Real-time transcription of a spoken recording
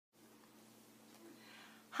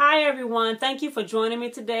Hi everyone, thank you for joining me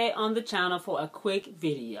today on the channel for a quick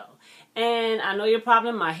video. And I know your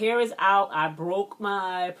problem, my hair is out. I broke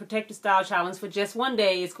my protective style challenge for just one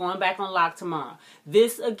day. It's going back on lock tomorrow.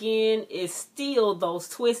 This again is still those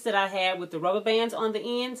twists that I had with the rubber bands on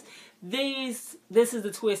the ends. This is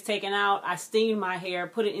the twist taken out. I steamed my hair,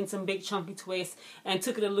 put it in some big chunky twists, and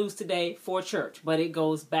took it to loose today for church. But it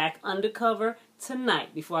goes back undercover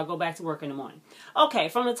tonight before I go back to work in the morning. Okay,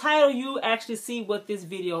 from the title you actually see what this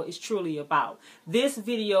video is truly about. This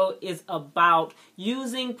video is about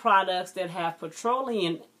using products that have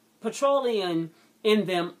petroleum in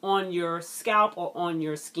them on your scalp or on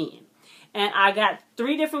your skin. And I got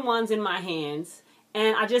 3 different ones in my hands,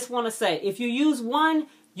 and I just want to say, if you use one,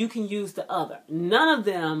 you can use the other. None of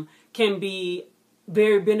them can be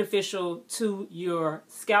very beneficial to your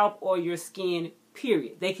scalp or your skin,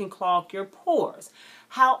 period. They can clog your pores.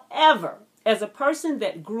 However, as a person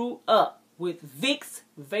that grew up with Vicks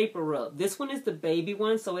Vapor Rub, this one is the baby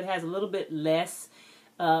one, so it has a little bit less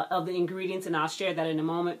of the ingredients, and I'll share that in a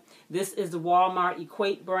moment. This is the Walmart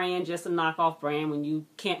Equate brand, just a knockoff brand. When you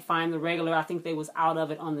can't find the regular, I think they was out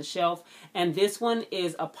of it on the shelf. And this one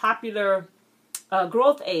is a popular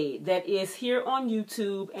growth aid that is here on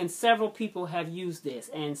YouTube, and several people have used this.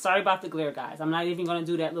 And sorry about the glare, guys. I'm not even going to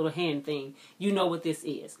do that little hand thing. You know what this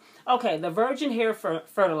is. Okay, the virgin hair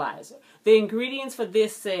fertilizer. The ingredients for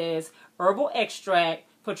this says herbal extract,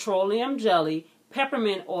 petroleum jelly,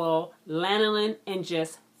 peppermint oil, lanolin, and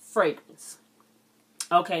just fragrance.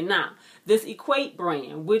 Okay, now, this Equate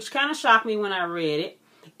brand, which kind of shocked me when I read it.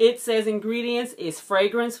 It says ingredients is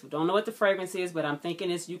fragrance. We don't know what the fragrance is, but I'm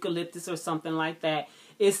thinking it's eucalyptus or something like that.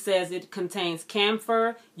 It says it contains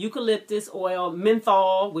camphor, eucalyptus oil,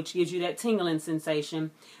 menthol, which gives you that tingling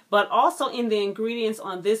sensation. But also in the ingredients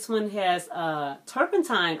on this one has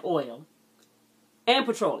turpentine oil and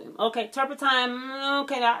petroleum. Okay, turpentine,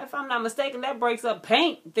 okay, now, if I'm not mistaken, that breaks up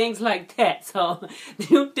paint, things like that. So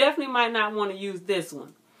you definitely might not want to use this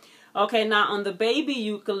one. Okay, now on the baby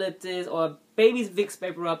eucalyptus or baby's Vicks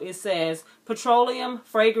Vapor Rub, it says petroleum,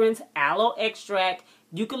 fragrance, aloe extract,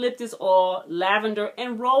 eucalyptus oil, lavender,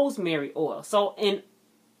 and rosemary oil. So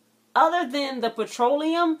other than the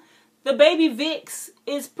petroleum, the baby Vicks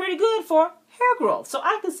is pretty good for hair growth. So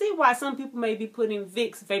I can see why some people may be putting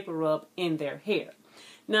Vicks Vapor Rub in their hair.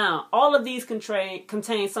 Now, all of these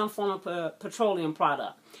contain some form of petroleum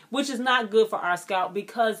product, which is not good for our scalp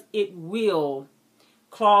because it will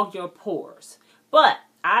clog your pores. But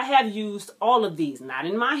I have used all of these, not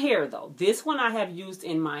in my hair though. This one I have used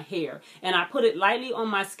in my hair, and I put it lightly on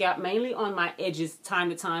my scalp, mainly on my edges time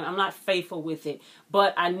to time. I'm not faithful with it,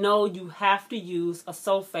 but I know you have to use a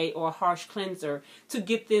sulfate or a harsh cleanser to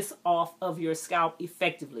get this off of your scalp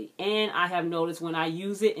effectively. And I have noticed when I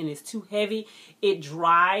use it and it's too heavy, it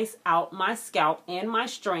dries out my scalp and my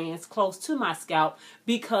strands close to my scalp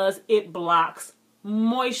because it blocks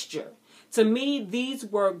moisture. To me, these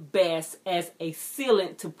work best as a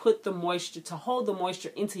sealant to put the moisture, to hold the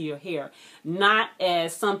moisture into your hair. Not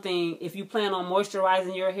as something, if you plan on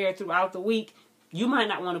moisturizing your hair throughout the week, you might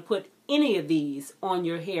not want to put any of these on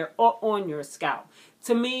your hair or on your scalp.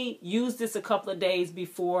 To me, use this a couple of days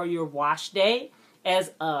before your wash day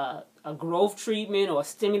as a growth treatment or a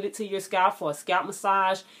stimulant to your scalp for a scalp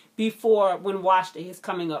massage when wash day is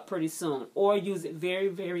coming up pretty soon. Or use it very,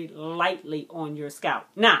 very lightly on your scalp.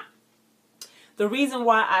 Now, the reason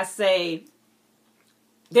why I say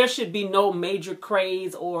there should be no major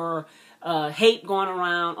craze or hate going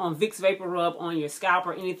around on Vicks Vapor Rub on your scalp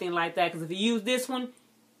or anything like that, because if you use this one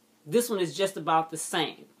is just about the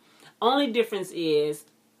same. Only difference is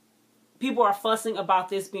people are fussing about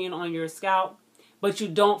this being on your scalp, but you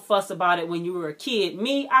don't fuss about it when you were a kid.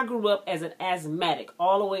 Me, I grew up as an asthmatic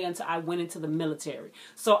all the way until I went into the military.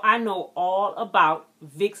 So I know all about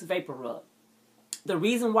Vicks Vapor Rub. The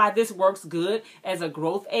reason why this works good as a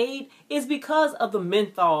growth aid is because of the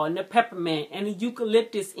menthol and the peppermint and the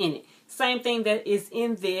eucalyptus in it. Same thing that is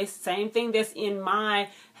in this, same thing that's in my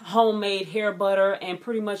homemade hair butter and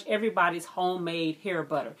pretty much everybody's homemade hair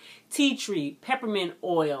butter. Tea tree, peppermint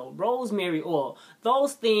oil, rosemary oil,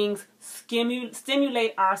 those things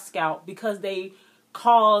stimulate our scalp because they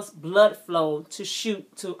cause blood flow to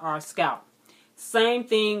shoot to our scalp. Same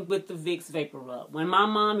thing with the Vicks Vapor Rub. When my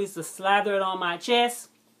mom used to slather it on my chest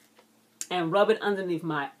and rub it underneath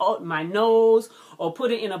my nose or put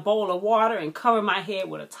it in a bowl of water and cover my head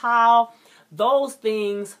with a towel, those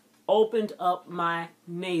things opened up my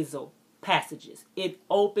nasal passages. It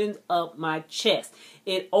opened up my chest.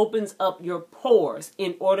 It opens up your pores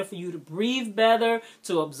in order for you to breathe better,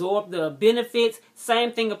 to absorb the benefits.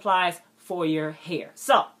 Same thing applies for your hair.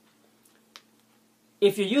 So,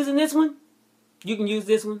 if you're using this one, You can use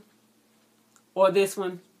this one or this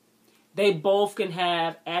one. They both can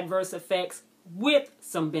have adverse effects with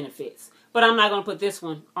some benefits. But I'm not going to put this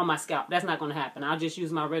one on my scalp. That's not going to happen. I'll just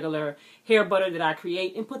use my regular hair butter that I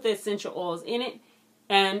create and put the essential oils in it.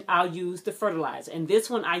 And I'll use the fertilizer. And this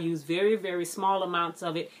one I use very, very small amounts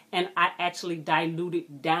of it. And I actually dilute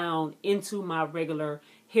it down into my regular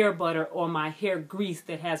hair butter or my hair grease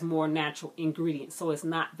that has more natural ingredients. So it's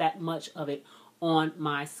not that much of it on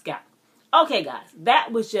my scalp. Okay, guys,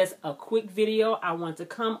 that was just a quick video. I want to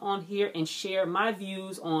come on here and share my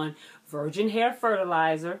views on virgin hair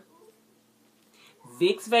fertilizer,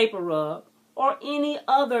 Vicks Vapor Rub, or any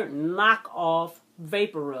other knockoff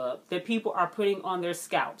vapor rub that people are putting on their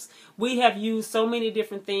scalps. We have used so many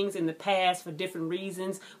different things in the past for different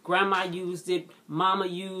reasons. Grandma used it, mama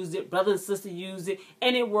used it, brother and sister used it,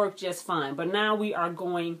 and it worked just fine. But now we are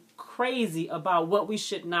going crazy about what we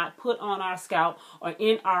should not put on our scalp or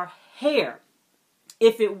in our hair.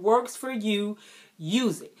 If it works for you,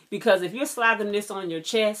 use it. Because if you're slathering this on your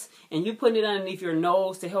chest and you're putting it underneath your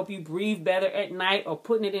nose to help you breathe better at night, or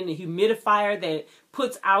putting it in a humidifier that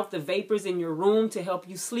puts out the vapors in your room to help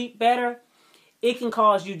you sleep better, it can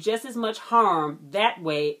cause you just as much harm that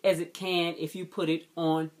way as it can if you put it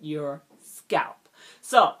on your scalp.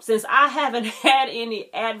 So, since I haven't had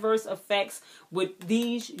any adverse effects with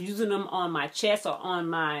these, using them on my chest or on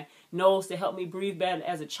my nose to help me breathe better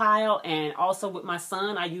as a child, and also with my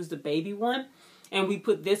son, I used the baby one. And we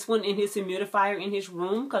put this one in his humidifier in his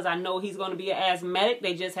room because I know he's going to be an asthmatic.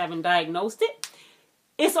 They just haven't diagnosed it.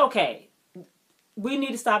 It's okay. We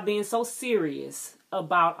need to stop being so serious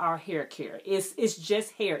about our hair care. It's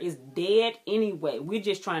just hair. It's dead anyway. We're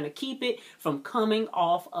just trying to keep it from coming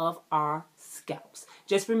off of our scalps.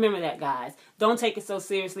 Just remember that, guys. Don't take it so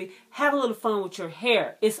seriously. Have a little fun with your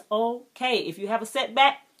hair. It's okay. If you have a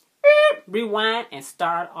setback, rewind and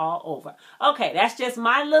start all over. Okay, that's just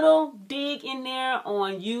my little dig in there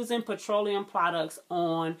on using petroleum products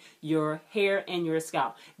on your hair and your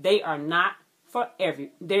scalp. They are not for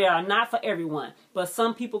everyone, but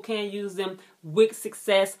some people can use them with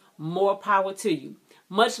success. More power to you.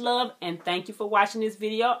 Much love, and thank you for watching this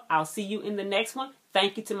video. I'll see you in the next one.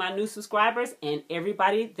 Thank you to my new subscribers and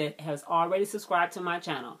everybody that has already subscribed to my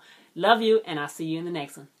channel. Love you, and I'll see you in the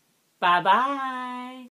next one. Bye-bye.